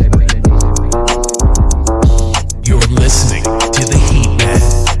the DJ, bring the DJ. You're listening to the Heat Man.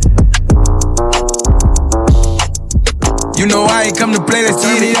 You know I ain't come to play, let's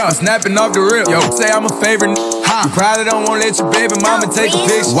get it up. Snapping off the rip, yo, say I'm a favorite. You probably don't wanna let your baby mama take a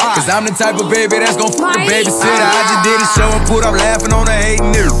picture. Why? Cause I'm the type of baby that's gon' fuck the babysitter. I just did a show and put up laughing on the hating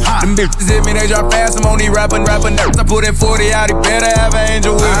nigga. Them bitches hit me, they drop fast, I'm on these rapping nerds. I put that 40 out, he better have an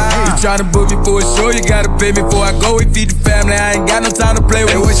angel with him. You tryna book me for a show, you gotta pay me before I go. We feed the family, I ain't got no time to play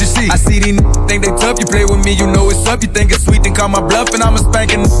with. Hey, what you see? I see these think they tough, you play with me, you know it's up. You think it's sweet, then call my bluff and I'm a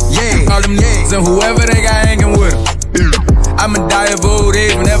spanking. Yeah, all them niggas and whoever they got hanging with them. I'ma die of old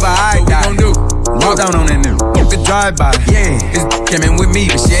age whenever I die. What we gon' do? Walk down on that nigga. The drive-by. Yeah, this came in with me,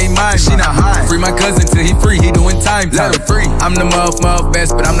 but she ain't mine. She not high. Free my cousin till he free. He doing time. Let him free. I'm the muff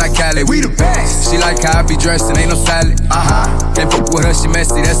best, but I'm not Cali. We the best. She like how I be dressed and ain't no salad. Can't fuck with her, she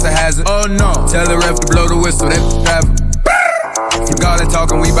messy. That's a hazard. Oh no. Tell the ref to blow the whistle. That travel. Forgot that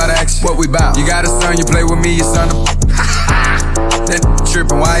talking, we bout action. What we bout? You got a son, you play with me, your son. That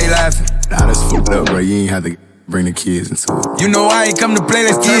trippin', why he laughing? Nah, that's fucked up, bro. You ain't have to bring the kids into it. You know I ain't come to play,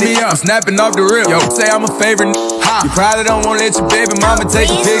 let's get it up. I'm snapping off the rip, yo, say I'm a favorite. You probably don't wanna let your baby mama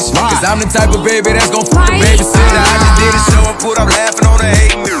take a picture. Cause I'm the type of baby that's gon' fuck the babysitter. I just did a show and put up laughing on the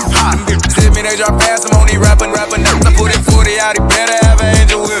hating. Them bitches hit me, they drop fast, I'm on these rapping nerds. I put that 40 out, he better have an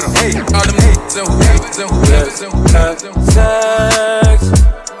angel with him. Hey, all them niggas and whoever. Sex,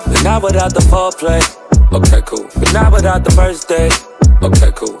 but not without the foreplay. Okay, cool. But not without the first date.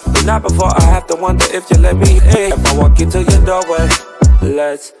 Okay, cool. But not before I have to wonder if you let me in. If I walk into your doorway,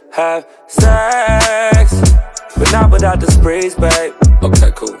 let's have sex. But not without the sprees, babe.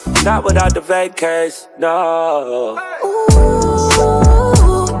 Okay, cool. Not without the vacays, no. Ooh,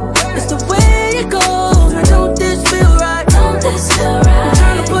 it's the way it goes. Now don't this feel right? Don't this feel right? I'm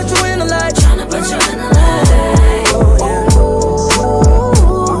tryna put you in the light. Tryna put you in the light. Ooh,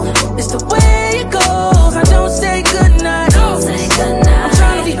 it's the way it goes. Now don't say goodnight. Don't say goodnight. I'm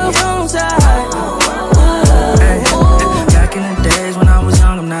tryna be your wrong side. Back in the days when I was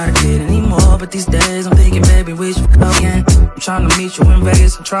young, I'm not a kid anymore. But these days I'm thinking, baby, we should go again. I'm tryna meet you in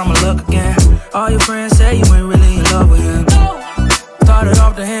Vegas and try my luck again. All your friends say you ain't really in love with him. Started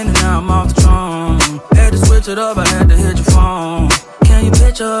off the hand and now I'm off the throne. Had to switch it up, I had to hit your phone. Can you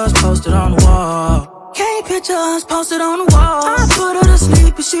picture us posted on the wall? Can you picture us posted on the wall? I put her to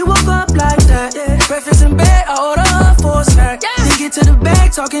sleep and she woke up like that. Breakfast in bed, I order her for a snack. Then get to the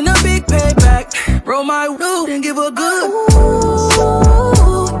bag, talking a big payback. Roll my root and give her good. Ooh,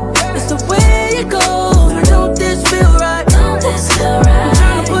 it's the way it goes. Now don't this feel right? Don't this feel right? I'm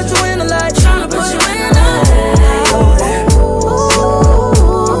tryna put you in the light. Tryna put you in the light. Ooh,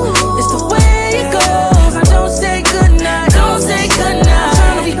 it's the way it goes. Now don't say goodnight. Don't say goodnight. I'm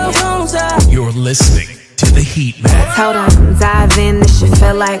tryna be your wrong side. You're listening to the Heat Man. Hold on, dive in, this shit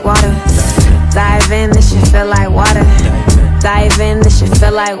feel like water. Dive in, this shit feel like water. Dive in, this shit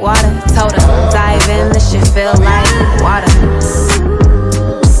feel like water. Told her, dive in, this shit feel like water.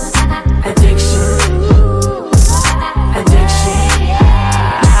 Addiction.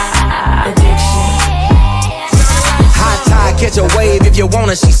 Catch a wave if you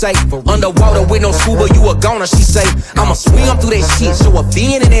wanna, she say. Underwater with no scuba, you a goner, she say. I'ma swim through that shit, show a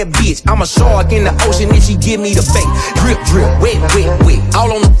fin in that bitch. I'm a shark in the ocean if she give me the bait. Drip, drip, wet, wet, wet,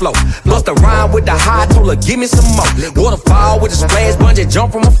 all on the floor. Bust a rhyme with the high, told her give me some more. Waterfall with a splash, bungee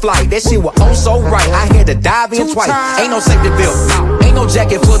jump from a flight. That shit was oh so right, I had to dive in twice. Ain't no safety belt, ain't no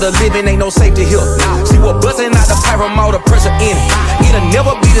jacket for the living, ain't no safety here. She was busting out the pyramid, the pressure in it. It'll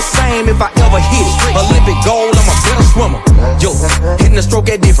never be the same if I ever hit it. Olympic gold, I'm a better swimmer. Yo, hitting the stroke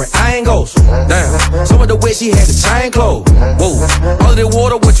at different angles. Damn, some of the way she had the chain closed. Whoa, all of the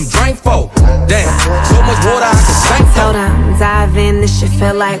water, what you drank for? Damn, so much water I can sink for. Hold on, dive in, this shit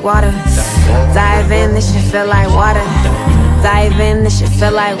feel like water. Dive in, this shit feel like water. Dive in, this shit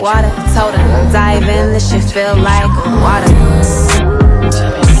feel like water. Told her, dive in, this shit feel like water.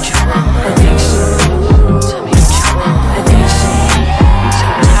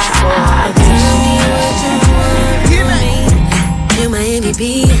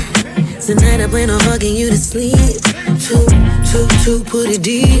 Tonight I plan on fucking you to sleep. Put it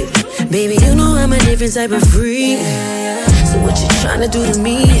deep. Baby, you know I'm a different type of freak. So what you tryna do to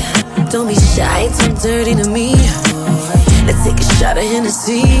me? Don't be shy, talk dirty to me. Let's take a shot of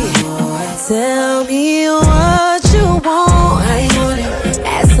Hennessy. Tell me what you want, how you want it.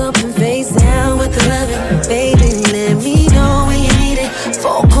 Ass up and face down with the loving. Baby, let me know when you need it.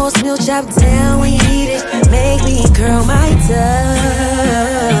 4-course meal chop down when you need it. Make me curl my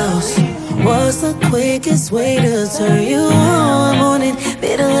toes. What's the quickest way to turn you on? Morning,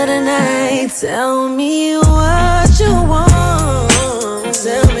 middle of the night. Tell me what you want.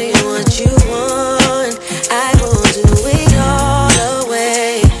 Tell me what you want. I will do it all the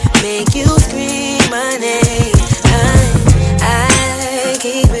way. Make you scream my name. I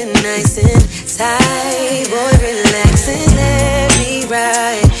keep it nice and tight. Boy, relax and let me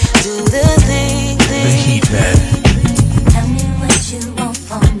ride. Do the thing. The Heat Man. Tell me what you want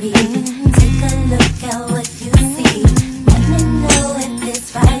from me. Take a look at what you see. Let me know if it's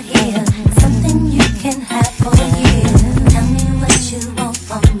right here. Something you can have for years. Tell me what you want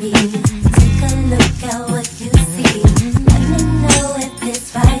from me. Take a look at what you see. Let me know if it's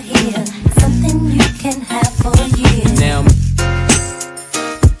right here. Something you can have for years. Now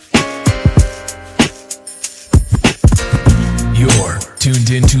You're tuned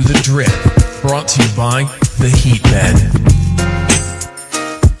into The Drip, brought to you by The Heat Man.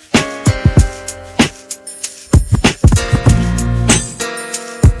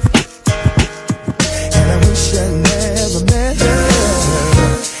 And I wish I never met her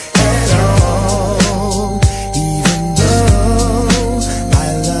at all. Even though I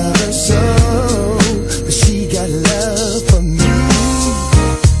love her so, but she got love for me.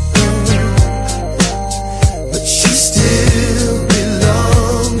 But she still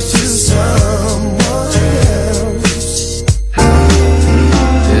belongs to someone else.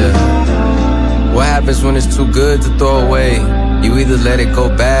 Yeah. What happens when it's too good to throw away? You either let it go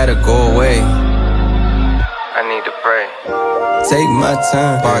bad or go away. I need to pray. Take my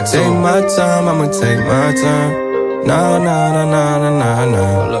time, take my time, I'ma take my time. Nah, nah, nah, nah, nah, nah,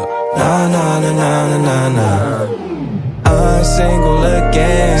 nah. Nah, nah, nah, nah, nah, nah, nah. I'm single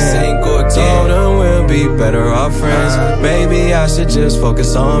again. Told her we'll be better off friends. Maybe I should just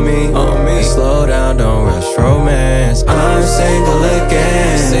focus on me. Slow down, don't rush romance. I'm single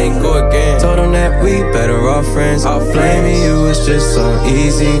again. Told him that we better off friends. Blaming you is just so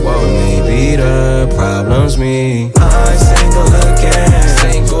easy. Maybe the problem's me. I'm single again.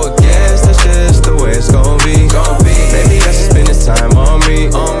 Guess that's just the way it's gon' be. Maybe I should spend this time on me.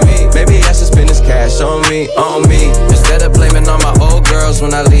 Maybe I should spend this cash on me. Instead of blaming all my old girls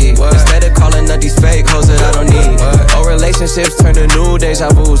when I leave. Instead of calling up these fake hoes that I don't need. Old relationships turn to new deja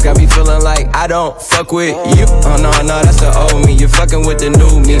vus. Got me feeling like I don't fuck with you. Oh no, that's the old me. You're fucking with the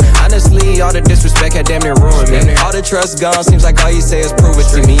new me. Honestly, all the disrespect had damn near ruined me. All the trust gone, seems like all you say is prove it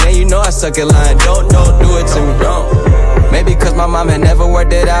to me. And you know I suck at lying, don't do it to me. Maybe cause my mom had never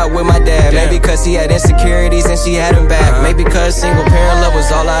worked it out with my dad. Maybe cause he had insecurities and she had him back. Maybe cause single parent love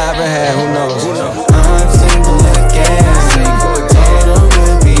was all I ever had. Who knows? I'm single again. Told her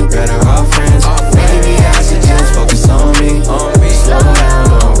we'll be better off friends. Maybe I should just focus on me. Slow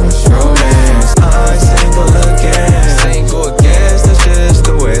down, don't rush romance. I'm single again. Guess that's just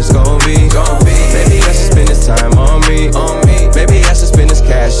the way it's gon' be. Maybe I should spend this time on me. Maybe I should spend this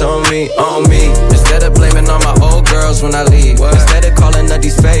cash on me. Instead of blaming all my old girls when I leave. Instead of calling up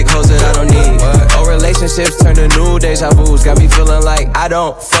these fake hoes that I don't need. Old relationships turn to new deja vus. Got me feeling like I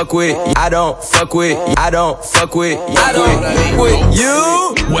don't fuck with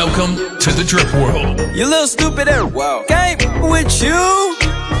you. Welcome to the Drip World. You little stupid ass. Wow. Game with you.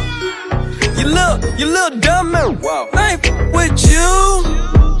 You little dumb ass. Wow. I ain't with you.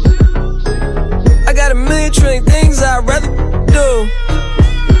 I got a million trillion things I'd rather do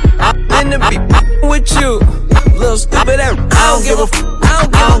than to be with you. Little stupid ass. I don't give a f. I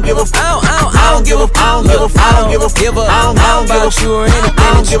don't give a f. I don't give a f. I don't give a f. I don't give a f. I don't about you or anything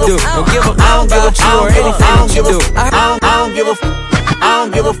that you do. Don't give a f. I don't about you or anything that you do. I don't give a f. I don't give a f. I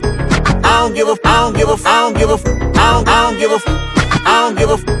don't give a f. I don't give a f. I don't give a f. I don't give a f. I don't give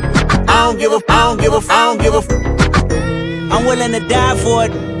a f. I don't give a f. I don't give a f. I don't give a f. I'm willing to die for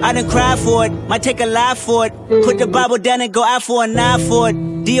it. I done cried for it. Might take a life for it. Put the Bible down and go out for a knife for it.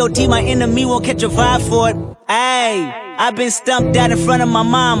 DOT, my enemy, won't catch a vibe for it. Ayy, I been stumped out in front of my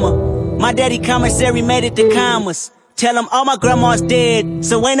mama. My daddy commissary made it to commas. Tell him all my grandma's dead,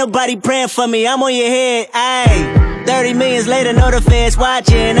 so ain't nobody praying for me. I'm on your head. Ayy. 30 millions later, know the feds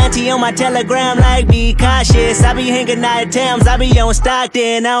watching. Auntie on my telegram like be cautious. I be hanging out at Tams, I be on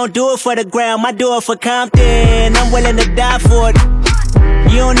Stockton. I don't do it for the gram, I do it for Compton. I'm willing to die for it.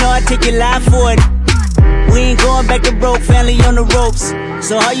 You don't know I take your life for it. We ain't going back to broke, family on the ropes.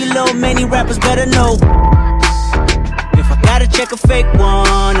 So all you little many rappers better know. If I gotta check a fake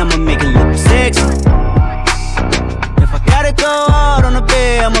one, I'ma make it look sexy. If I gotta go hard on the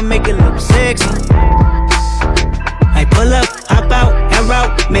bed, I'ma make it look sexy. I pull up, hop out, and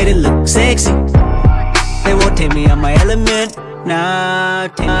route, made it look sexy. They won't take me out my element. Nah,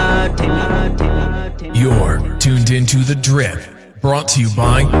 You're tuned into The Drip, brought to you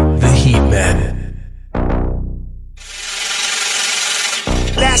by The Heat Men.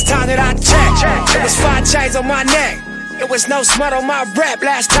 Last time that I checked, it was 5 chains on my neck. It was no smut on my rep.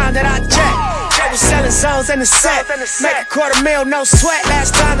 Last time that I checked, I was selling zones in the set. Make $250,000, no sweat.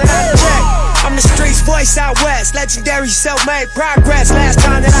 Last time that I checked, I'm the streets voice out west. Legendary self-made progress. Last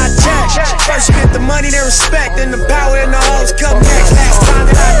time that I checked, first you get the money, then respect, then the power and the hoes come next. Last time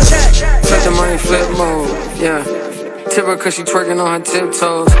that I checked, flip the money, flip mode, yeah. Tip her cause she twerking on her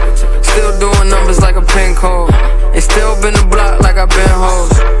tiptoes. Still doing numbers like a pin code. And still been the block like I been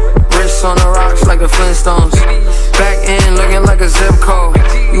hoes. Wrists on the rocks like the Flintstones. Back end looking like a zip code.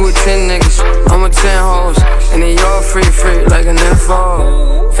 You a 10 niggas, I'm a 10 hoes. And then you're free like an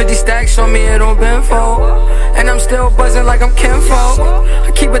info. 50 stacks on me, it on Benfo. And I'm still buzzing like I'm Kenfo.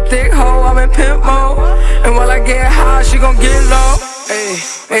 I keep a thick hoe, I'm in pimp mode. And while I get high, she gon' get low. Hey,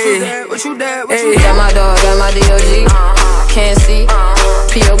 hey, what you that? Got my dog, got my DOG. Can't see,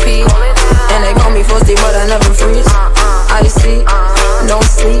 POP. And they call me Frosty, but I never freeze. Icy, no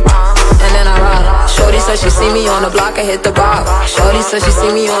sleep. And then I ride. Shorty said she see me on the block, I hit the bar. Shorty said she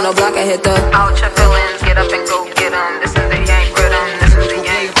see me on the block, I hit the. Out your feelings, get up and go get 'em. This is the yank rhythm, this is the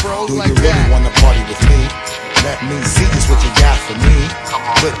yank. Do you really wanna party with me? Let me see just what you got for me.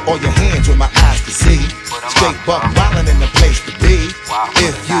 Put all your hands with my eyes to see. Straight buck wildin' in the place to be.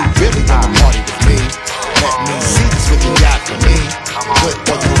 If you really wanna party with me, let me see just what you got for me. Put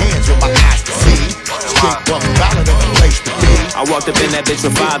all your hands with my eyes to see. Straight buck wildin' in the place to be. I walked up in that bitch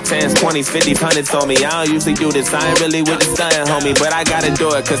with 5, 10s, 20s, 50s, 100s on me. I don't usually do this, I ain't really with the stunning, homie. But I gotta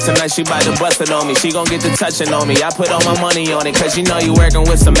do it, cause tonight she bout to bust it on me. She gon' get the touching on me. I put all my money on it, cause you know you working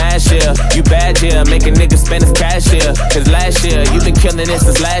with some ass here. You bad here, making niggas spend his cash here. Cause last year, you been killing it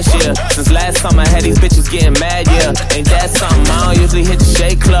since last year. Since last summer, I had these bitches getting mad, yeah. Ain't that something? I don't usually hit the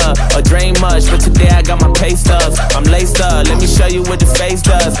shade club or drain much, but today I got my pay stubs. I'm laced up, let me show you what this face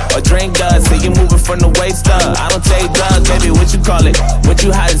does. Or drink does, so you moving from the waist up. I don't take drugs, baby, what you call it? What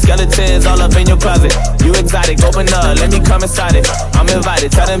you hiding? Skeletons all up in your closet. You exotic, open up, let me come inside it. I'm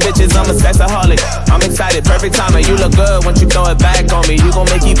invited, tell them bitches I'm a sexaholic. I'm excited, perfect timing, you look good once you throw it back on me. You gon'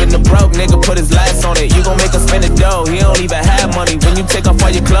 make even the broke nigga put his last on it. You gon' make us spend the dough, he don't even have money. When you take off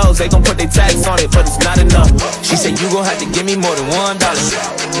all your clothes, they gon' put their tax on it, but it's not enough. She said you gon' have to give me more than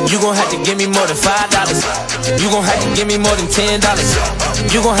 $1. You gon' have to give me more than $5. You gon' have to give me more than $10.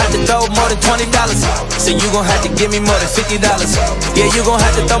 You gon' have to throw more than $20. Say you gon' have to give me more than $50. Yeah, you gon'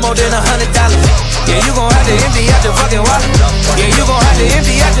 have to throw more than $100. Yeah, you gon' have to empty out your fucking wallet. Yeah, you gon' have to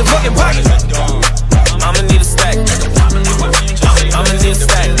empty out your fucking pocket. I'ma need a stack. I'ma need a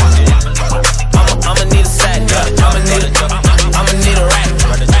stack. I'ma need a sack. I'ma need a rack.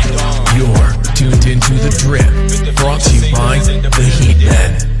 You're tuned into The Drip, brought to you by The Heat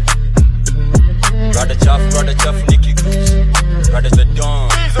Men. Brother Chuff, Nicky Goose, Brother the Dawn.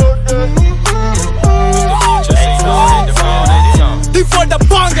 Die voor de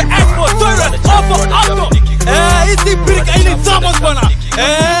bangen, echt voor service, over auto. Is die brik eigenlijk samen bana?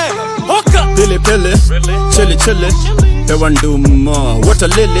 Hokka. Billy Billy, chilly. They want do more. What a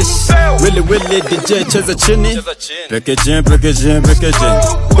lilies. Willy, DJ cheza chini. Packaging.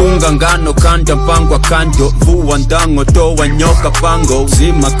 Ungangano kanda pangwa kando. Vua ndango toa nyoka pango.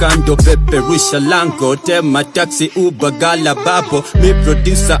 Zima kando peperusha lango. Tema taxi uber gala bapo. Mi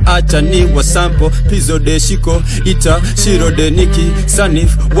producer acha ni wa sample. Pizo de shiko ita. Shiro de Niki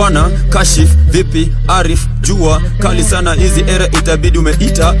Sanif wana kashif. Vipi Arif jua. Kali sana easy era itabidi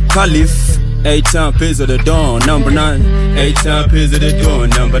umeita Kalif. 8-time piz of the dawn, number 9. 8-time piz of the dawn,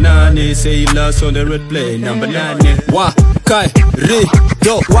 number 9. They say you lost on the red play, number 9. Wa, kai, ri,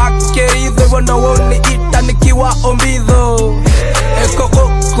 do. Wakerizo wanda woni ita nikiwa ombido. Eko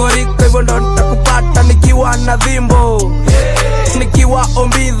kokoriko wanda nitakupata nikiwa na dhimbo. Nikiwa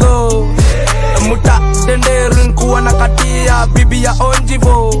ombido. Muta denderi nkuwa na katia bibi ya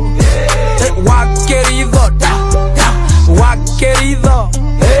onjivo. Wakerizo, wakerizo.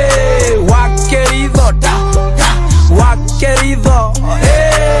 Hey, waquerido, waquerido,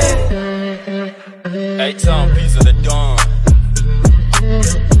 hey. 8-time piece of the dawn.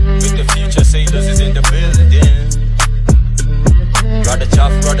 With the future sailors is in the building. Brother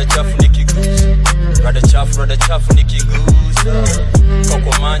Chuff, Nicky Goose. Brother Chuff, Nicky Goose.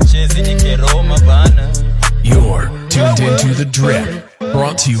 Coco Manches, Nicky Roma Bana. You're tuned into The Drip,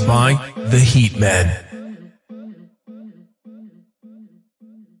 brought to you by The Heat Men.